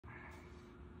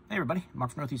Hey everybody,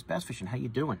 Mark from Northeast Bass Fishing. How you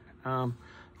doing?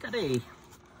 Got a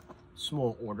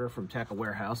small order from Tackle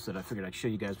Warehouse that I figured I'd show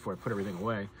you guys before I put everything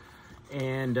away.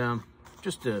 And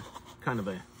just a kind of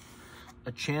a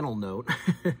channel note,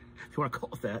 if you want to call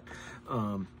it that.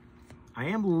 I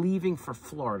am leaving for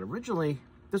Florida. Originally,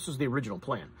 this was the original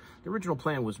plan. The original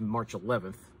plan was March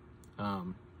 11th.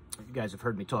 You guys have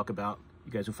heard me talk about,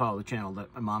 you guys who follow the channel,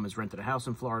 that my mom has rented a house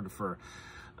in Florida for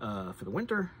the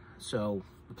winter. So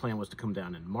the plan was to come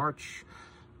down in March,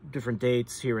 different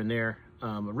dates here and there.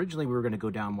 Originally, we were going to go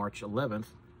down March 11th.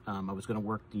 I was going to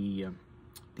work the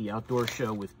outdoor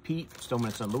show with Pete,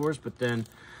 Stoneman Son Lures, but then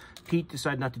Pete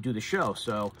decided not to do the show.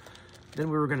 So then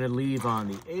we were going to leave on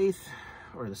the 8th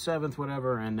or the 7th,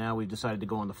 whatever, and now we decided to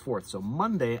go on the 4th. So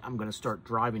Monday, I'm going to start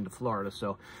driving to Florida.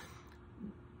 So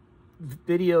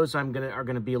videos are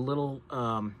going to be a little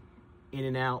in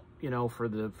and out, you know,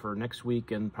 for next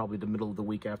week and probably the middle of the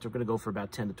week after. We're going to go for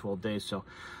about 10 to 12 days. So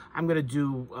I'm going to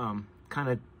do kind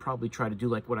of probably try to do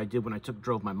like what I did when I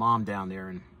drove my mom down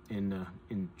there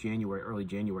in January, early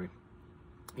January.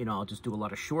 You know, I'll just do a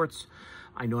lot of shorts.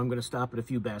 I know I'm going to stop at a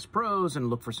few Bass Pros and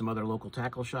look for some other local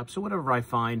tackle shops. So whatever I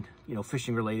find, you know,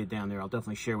 fishing related down there, I'll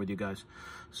definitely share with you guys.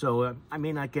 So I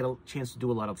may not get a chance to do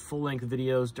a lot of full-length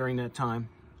videos during that time,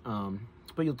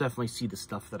 but you'll definitely see the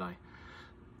stuff that I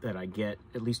get,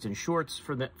 at least in shorts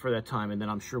for that time. And then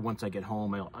I'm sure once I get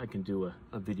home, I can do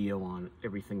a video on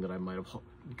everything that I might have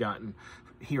gotten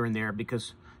here and there,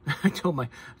 because I told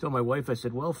my wife, I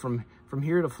said, well, from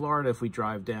here to Florida, if we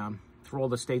drive down through all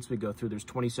the states we go through, there's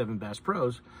 27 Bass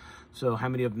Pros. So how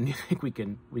many of them do you think we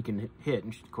can hit?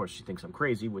 And of course she thinks I'm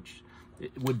crazy, which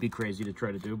it would be crazy to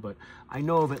try to do, but I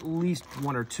know of at least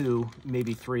one or two,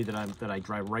 maybe three that I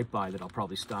drive right by that I'll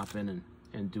probably stop in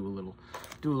and do a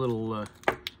little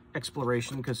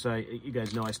exploration, because you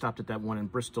guys know I stopped at that one in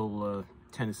Bristol,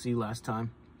 Tennessee last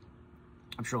time.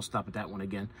 I'm sure I'll stop at that one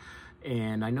again.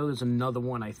 And I know there's another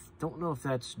one, I don't know if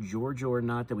that's Georgia or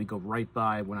not, that we go right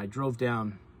by. When I drove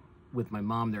down with my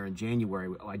mom there in January,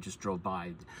 I just drove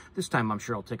by. This time I'm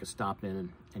sure I'll take a stop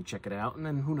in and check it out, and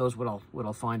then who knows what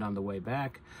I'll find on the way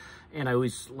back. And I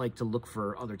always like to look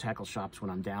for other tackle shops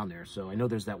when I'm down there. So I know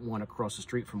there's that one across the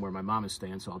street from where my mom is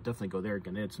staying, so I'll definitely go there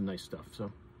again. They had some nice stuff. So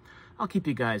I'll keep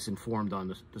you guys informed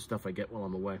on the stuff I get while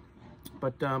I'm away.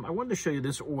 But I wanted to show you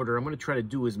this order. I'm going to try to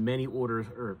do as many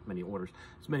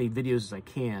videos as I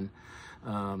can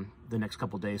the next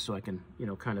couple days, so I can, you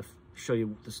know, kind of show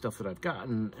you the stuff that I've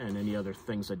gotten and any other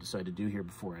things I decide to do here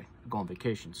before I go on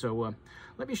vacation. So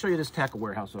let me show you this Tackle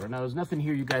Warehouse order. Now, there's nothing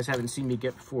here you guys haven't seen me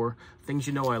get before, things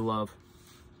you know I love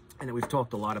and that we've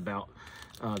talked a lot about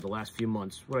the last few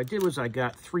months. What I did was I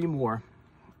got 3 more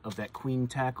of that Queen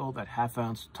tackle, that 1/2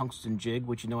 ounce tungsten jig,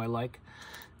 which you know I like.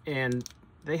 And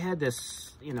they had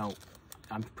this, you know,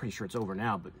 I'm pretty sure it's over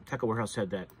now, but Tackle Warehouse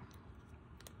had that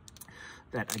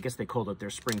I guess they called it their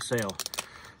spring sale.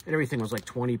 And everything was like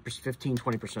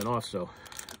 15-20% off. So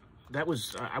that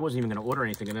was, I wasn't even going to order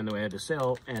anything, and then they had the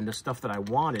sale, and the stuff that I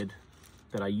wanted,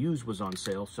 that I used, was on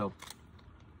sale. So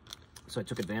I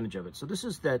took advantage of it. So this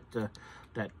is that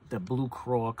blue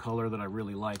craw color that I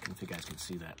really like. And if you guys can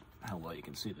see that, how well you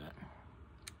can see that.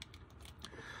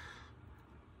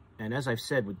 And as I've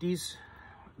said, with these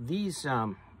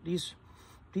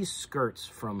skirts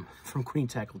from Queen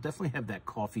Tackle definitely have that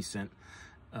coffee scent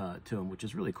to them, which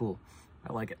is really cool.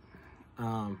 I like it.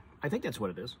 I think that's what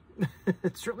it is.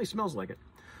 It certainly smells like it.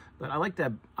 But I like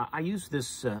that. I use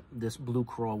this blue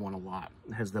craw one a lot.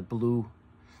 It has the blue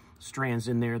strands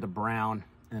in there, the brown,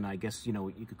 and I guess, you know,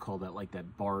 you could call that like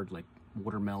that barred, like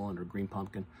watermelon or green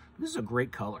pumpkin. This is a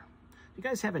great color. If you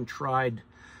guys haven't tried,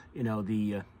 you know,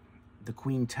 the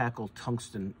Queen Tackle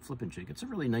tungsten flipping jig, it's a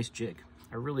really nice jig.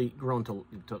 I've really grown to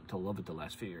love it the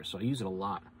last few years, so I use it a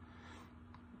lot.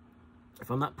 If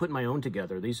I'm not putting my own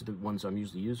together, these are the ones I'm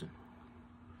usually using.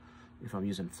 If I'm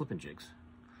using flipping jigs,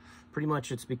 pretty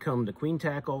much it's become the Queen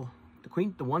Tackle,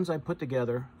 the ones I put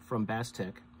together from Bass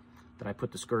Tech, that I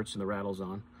put the skirts and the rattles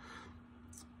on.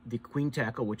 The Queen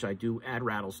Tackle, which I do add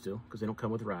rattles to, because they don't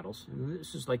come with rattles. And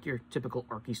this is like your typical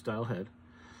Arky style head.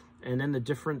 And then the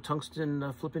different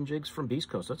tungsten flipping jigs from Beast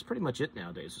Coast. That's pretty much it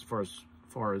nowadays, as far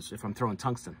as if I'm throwing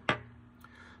tungsten.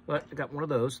 But I got one of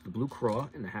those, the blue craw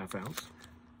in the 1/2 ounce.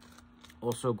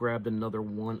 Also grabbed another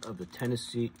one of the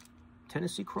Tennessee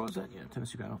craw, is that? Yeah,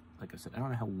 Tennessee craw. Like I said, I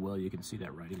don't know how well you can see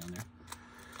that writing on there.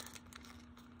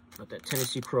 But that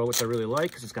Tennessee craw, which I really like,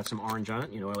 because it's got some orange on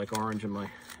it. You know, I like orange in my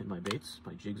baits,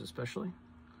 my jigs especially.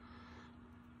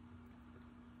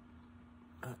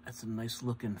 That's a nice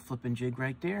looking flipping jig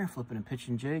right there, flipping and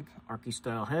pitching jig, Arky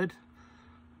style head.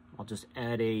 I'll just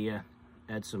add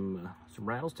some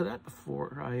rattles to that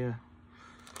before I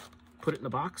put it in the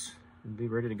box and be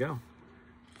ready to go.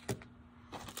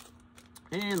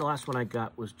 And the last one I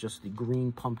got was just the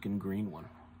green pumpkin green one.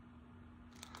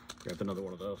 Grabbed another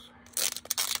one of those.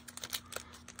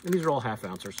 And these are all 1/2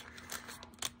 ounces.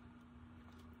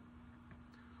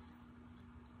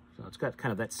 So it's got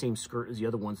kind of that same skirt as the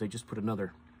other ones. They just put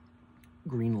another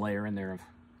green layer in there of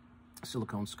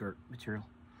silicone skirt material.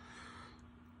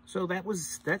 So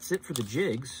that's it for the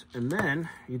jigs. And then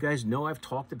you guys know I've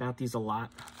talked about these a lot.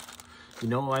 You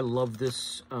know I love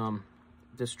this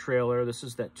this trailer. This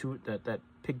is that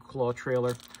pig claw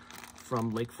trailer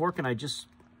from Lake Fork, and I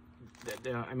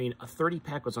mean, a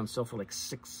 30-pack was on sale for like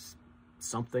 $6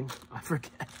 something, I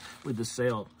forget, with the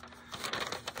sale.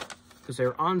 Because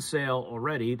they're on sale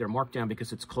already. They're marked down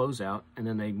because it's closeout, and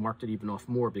then they marked it even off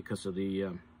more because of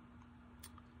the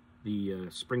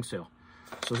spring sale.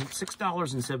 So it's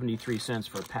 $6.73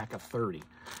 for a pack of 30.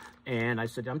 And I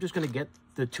said, I'm just going to get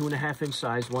the 2.5-inch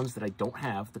size ones that I don't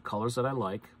have, the colors that I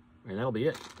like, and that'll be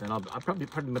it. And I'll probably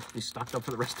pretty much be stocked up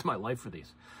for the rest of my life for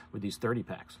these, with these 30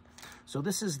 packs. So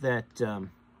this is that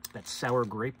sour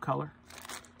grape color.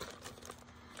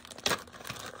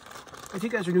 If you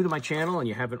guys are new to my channel and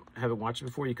you haven't watched it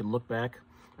before, you can look back.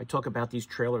 I talk about these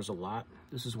trailers a lot.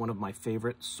 This is one of my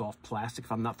favorite soft plastic.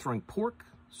 If I'm not throwing pork,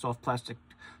 soft plastic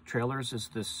trailers is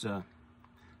this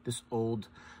this old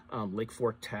Lake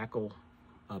Fork Tackle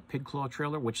pig claw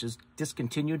trailer, which is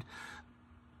discontinued.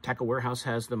 Tackle Warehouse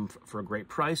has them for a great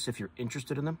price if you're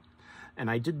interested in them. And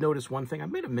I did notice one thing. I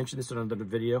may have mentioned this in another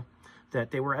video,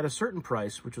 that they were at a certain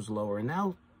price, which was lower. And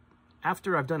now,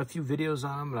 after I've done a few videos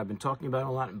on them, and I've been talking about it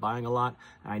a lot and buying a lot,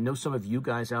 and I know some of you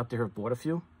guys out there have bought a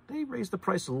few, they raised the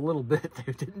price a little bit.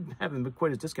 They didn't have them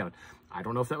quite as discounted. I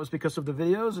don't know if that was because of the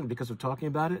videos and because of talking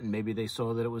about it, and maybe they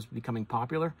saw that it was becoming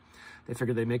popular. They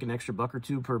figured they'd make an extra $1 or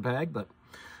 $2 per bag, but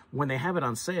when they have it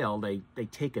on sale, they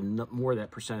take more of that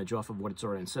percentage off of what it's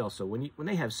already on sale. So when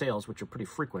they have sales, which are pretty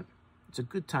frequent, it's a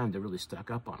good time to really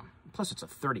stock up on them. Plus, it's a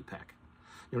 30-pack.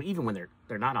 You know, even when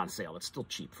they're not on sale, it's still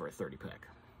cheap for a 30-pack.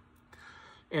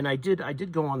 And I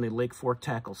did go on the Lake Fork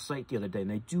Tackle site the other day, and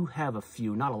they do have a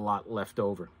few, not a lot, left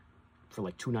over for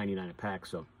like $2.99 a pack.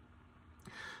 So,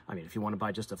 I mean, if you want to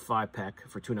buy just a 5-pack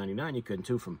for $2.99, you could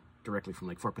too, directly from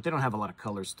Lake Fork. But they don't have a lot of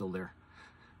colors still there.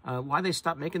 Why they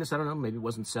stopped making this, I don't know. Maybe it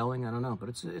wasn't selling. I don't know. But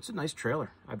it's a nice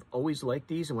trailer. I've always liked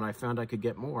these, and when I found I could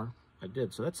get more, I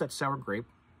did. So that's that sour grape,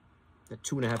 that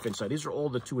 2.5-inch size. These are all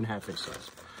the 2.5-inch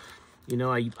size. You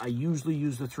know, I usually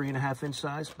use the 3.5-inch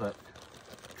size, but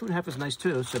 2.5 is nice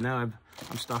too. So now I'm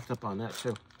stocked up on that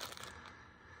too.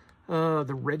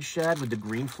 The red shad with the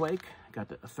green flake.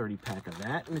 Got a 30-pack of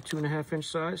that in the 2.5-inch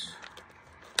size.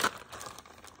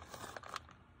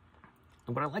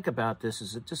 And what I like about this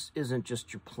is it just isn't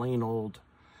just your plain old,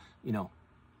 you know,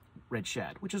 red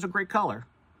shad, which is a great color,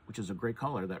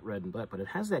 that red and black, but it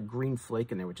has that green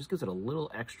flake in there, which just gives it a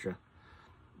little extra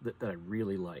that I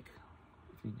really like.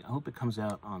 I hope it comes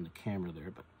out on the camera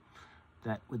there,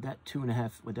 but with that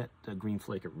 2.5, with that green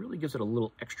flake, it really gives it a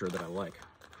little extra that I like.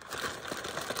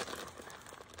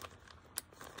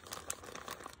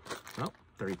 Well,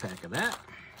 30-pack of that.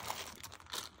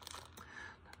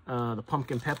 The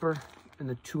pumpkin pepper in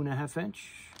the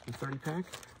 2.5-inch, the 30-pack.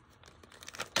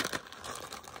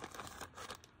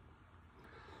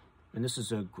 And this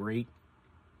is a great,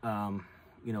 you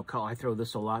know, color. I throw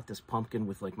this a lot, this pumpkin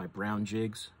with like my brown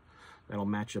jigs. That'll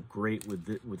match up great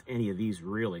with any of these,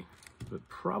 really. But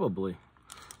probably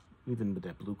even with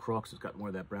that blue Crocs, it's got more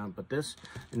of that brown. But this,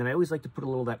 and then I always like to put a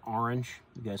little of that orange.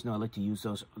 You guys know I like to use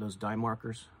those dye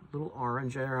markers. A little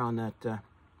orange there on that,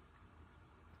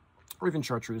 or even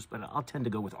chartreuse, but I'll tend to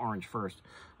go with orange first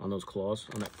on those claws,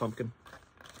 on that pumpkin.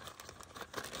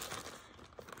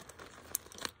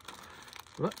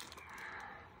 Whoop.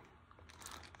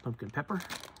 Pumpkin pepper.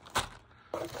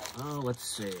 Oh, let's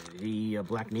see, the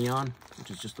black neon, which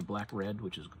is just the black red,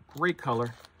 which is a great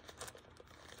color.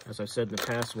 As I said in the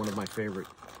past, one of my favorite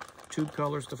tube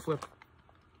colors to flip.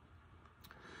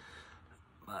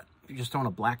 But if you're just throwing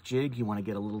a black jig, you want to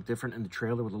get a little different in the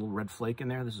trailer with a little red flake in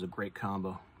there, this is a great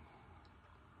combo.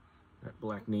 That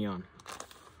black neon.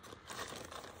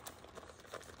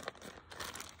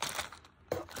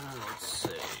 Let's see,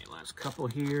 last couple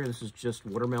here. This is just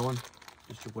watermelon,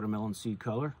 just your watermelon seed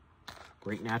color.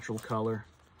 Great natural color.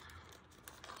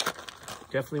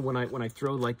 Definitely when I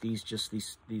throw like these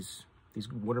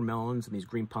watermelons and these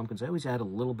green pumpkins, I always add a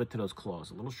little bit to those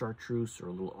claws, a little chartreuse or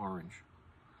a little orange.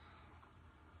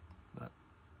 But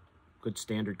good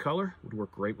standard color, would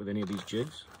work great with any of these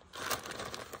jigs.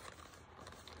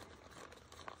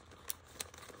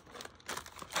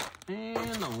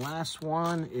 And the last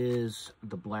one is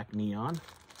the black neon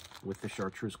with the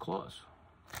chartreuse claws.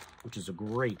 which is a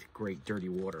great, great dirty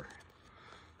water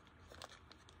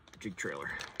jig trailer.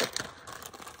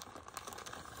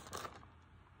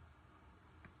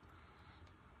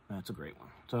 That's a great one.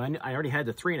 So I already had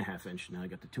the 3.5 inch. Now I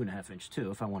got the 2.5 inch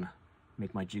too, if I want to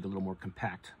make my jig a little more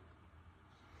compact.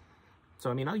 So,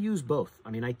 I mean, I'll use both.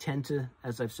 I mean, I tend to,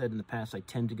 as I've said in the past, I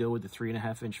tend to go with the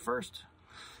 3.5 inch first.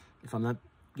 If I'm not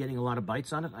getting a lot of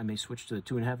bites on it, I may switch to the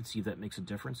 2.5 and see if that makes a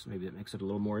difference. Maybe it makes it a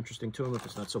little more interesting to them if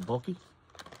it's not so bulky.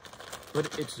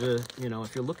 But it's, you know,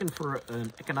 if you're looking for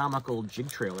an economical jig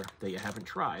trailer that you haven't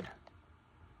tried,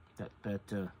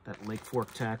 that Lake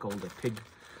Fork tackle, the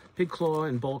pig claw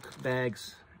and bulk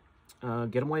bags,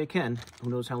 get them while you can.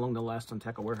 Who knows how long they'll last on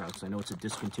Tackle Warehouse. I know it's a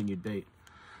discontinued bait.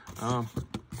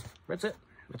 That's it.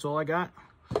 That's all I got.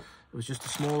 It was just a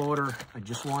small order. I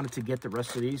just wanted to get the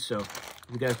rest of these. So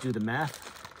you guys do the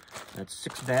math. That's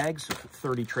 6 bags of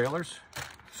 30 trailers.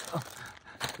 So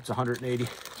it's 180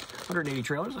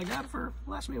 trailers I got for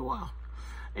last me a while.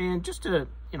 And just to,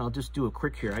 you know, just do a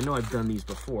quick here. I know I've done these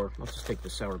before. Let's just take the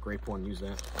sour grape one and use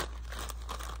that.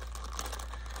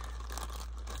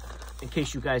 In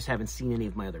case you guys haven't seen any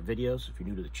of my other videos, if you're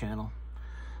new to the channel,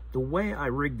 the way I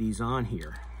rig these on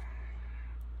here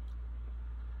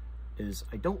is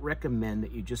I don't recommend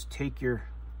that you just take your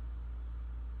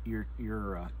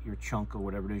chunk or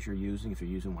whatever it is you're using, if you're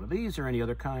using one of these or any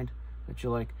other kind that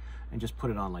you like, and just put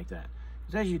it on like that.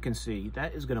 Because as you can see,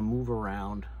 that is going to move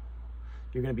around.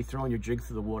 You're going to be throwing your jig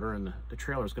through the water, and the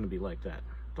trailer is going to be like that.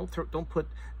 Don't put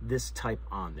this type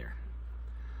on there.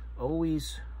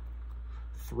 Always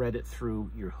thread it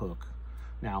through your hook.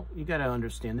 Now, you got to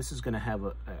understand, this is going to have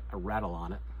a rattle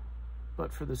on it,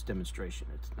 but for this demonstration,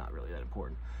 it's not really that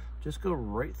important. Just go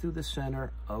right through the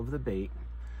center of the bait,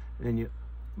 and then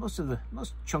most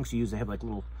chunks you use, they have like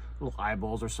little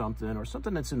eyeballs or something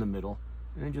that's in the middle,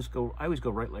 and then just go. I always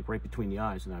go right between the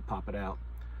eyes, and I pop it out,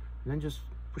 and then just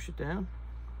push it down.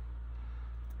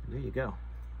 And there you go.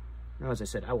 Now, as I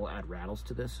said, I will add rattles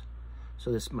to this,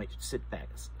 so this might sit back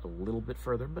a little bit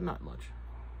further, but not much.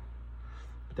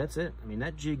 But that's it. I mean,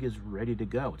 that jig is ready to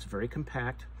go. It's very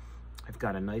compact. I've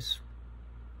got a nice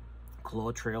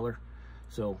claw trailer,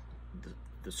 so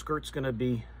the skirt's going to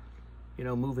be, you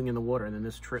know, moving in the water, and then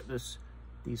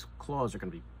these claws are going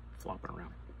to be flopping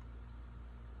around.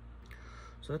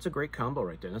 So that's a great combo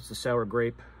right there. That's the sour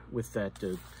grape with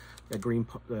that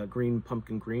green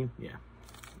pumpkin green. Yeah,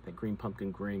 that green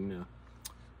pumpkin green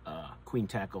queen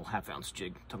tackle 1/2 ounce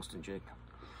jig, tungsten jig.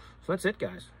 So that's it,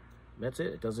 guys. That's it.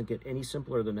 It doesn't get any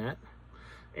simpler than that.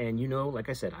 And you know, like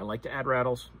I said, I like to add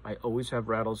rattles. I always have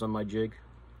rattles on my jig.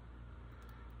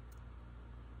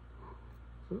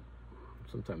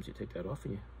 Sometimes you take that off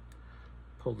and you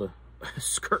pull the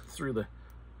skirt through the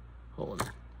hole in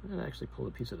there. And actually pull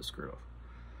a piece of the skirt off.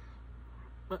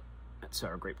 But that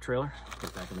sour grape trailer, put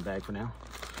it back in the bag for now.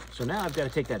 So now I've got to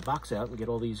take that box out and get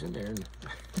all these in there and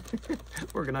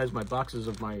organize my boxes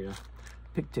of my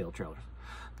pigtail trailers.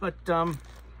 But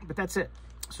that's it.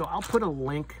 So I'll put a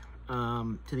link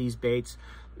to these baits.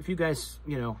 If you guys,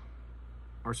 you know,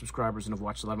 are subscribers and have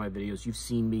watched a lot of my videos, you've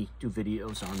seen me do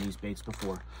videos on these baits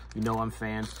before. You know I'm a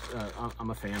fan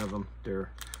of them.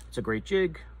 It's a great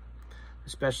jig,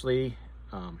 especially,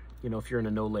 you know, if you're in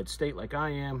a no-lead state like I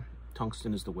am,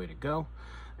 tungsten is the way to go.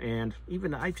 And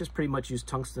even I just pretty much use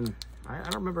tungsten. I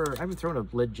don't remember, I haven't thrown a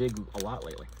lead jig a lot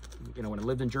lately. You know, when I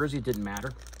lived in Jersey, it didn't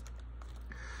matter.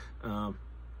 Now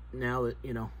that,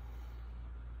 you know,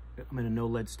 I'm in a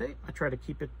no-lead state, I try to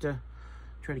keep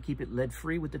it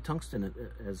lead-free with the tungsten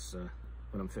as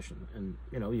when I'm fishing. And,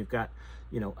 you know, you've got,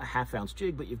 you know, a 1/2 ounce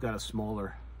jig, but you've got a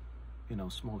smaller, you know,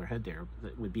 smaller head there.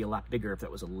 That would be a lot bigger if that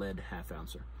was a lead 1/2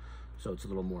 ouncer. So it's a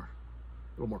little more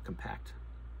compact.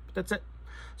 But that's it.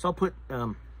 So I'll put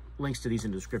links to these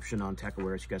in the description on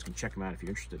Tackleware, so you guys can check them out if you're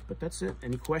interested. But that's it.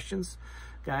 Any questions,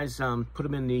 guys, put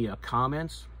them in the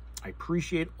comments. I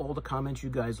appreciate all the comments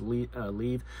you guys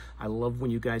leave. I love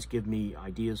when you guys give me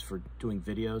ideas for doing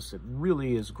videos. It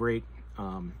really is great,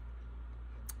 and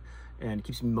it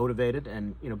keeps me motivated,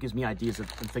 and, you know, gives me ideas of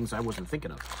things I wasn't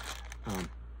thinking of.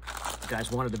 You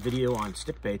guys wanted a video on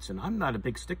stick baits, and I'm not a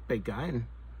big stick bait guy, and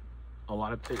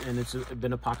it's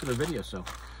been a popular video. So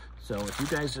if you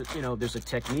guys, you know, there's a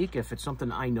technique, if it's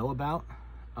something I know about,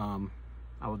 I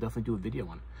will definitely do a video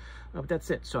on it. But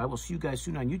that's it. So I will see you guys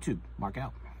soon on YouTube. Mark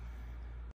out.